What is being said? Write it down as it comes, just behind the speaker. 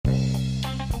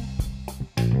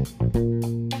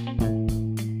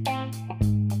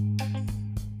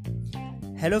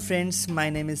Hello friends,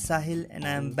 my name is Sahil and I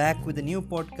am back with a new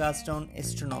podcast on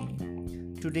astronomy.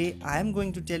 Today I am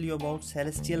going to tell you about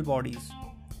celestial bodies.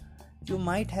 You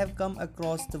might have come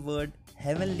across the word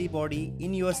heavenly body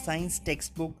in your science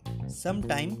textbook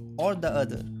sometime or the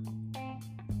other.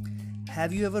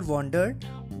 Have you ever wondered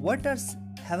what are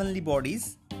heavenly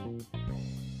bodies?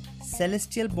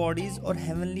 Celestial bodies or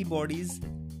heavenly bodies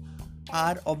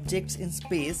are objects in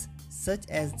space such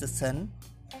as the sun,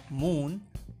 moon,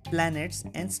 planets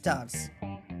and stars.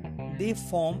 They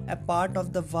form a part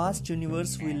of the vast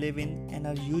universe we live in and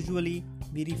are usually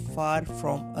very far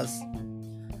from us.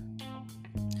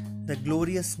 The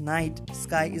glorious night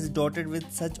sky is dotted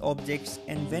with such objects,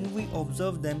 and when we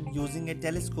observe them using a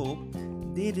telescope,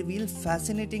 they reveal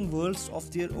fascinating worlds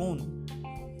of their own.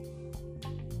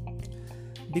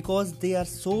 Because they are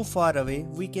so far away,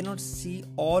 we cannot see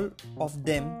all of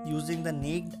them using the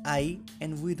naked eye,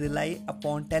 and we rely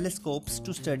upon telescopes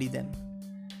to study them.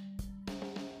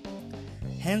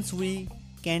 Hence, we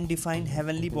can define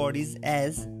heavenly bodies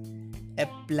as a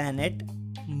planet,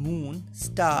 moon,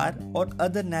 star, or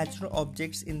other natural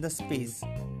objects in the space.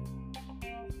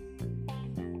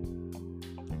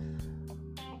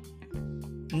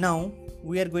 Now,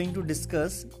 we are going to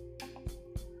discuss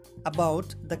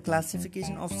about the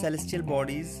classification of celestial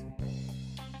bodies.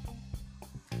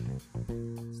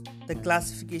 The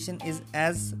classification is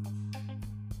as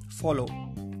follow: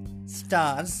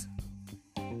 stars,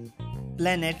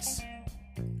 planets,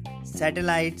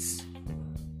 satellites,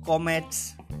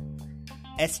 comets,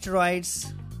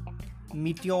 asteroids,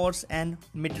 meteors and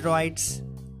meteorites,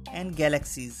 and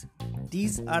galaxies.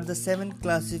 These are the 7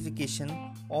 classifications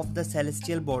of the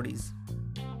celestial bodies.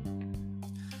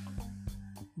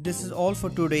 This is all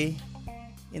for today.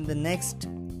 In the next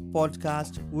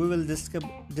podcast, we will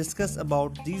discuss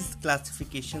about these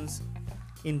classifications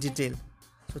in detail.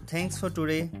 So thanks for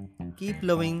today. Keep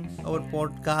loving our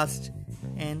podcast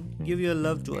and give your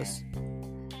love to us.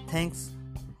 Thanks.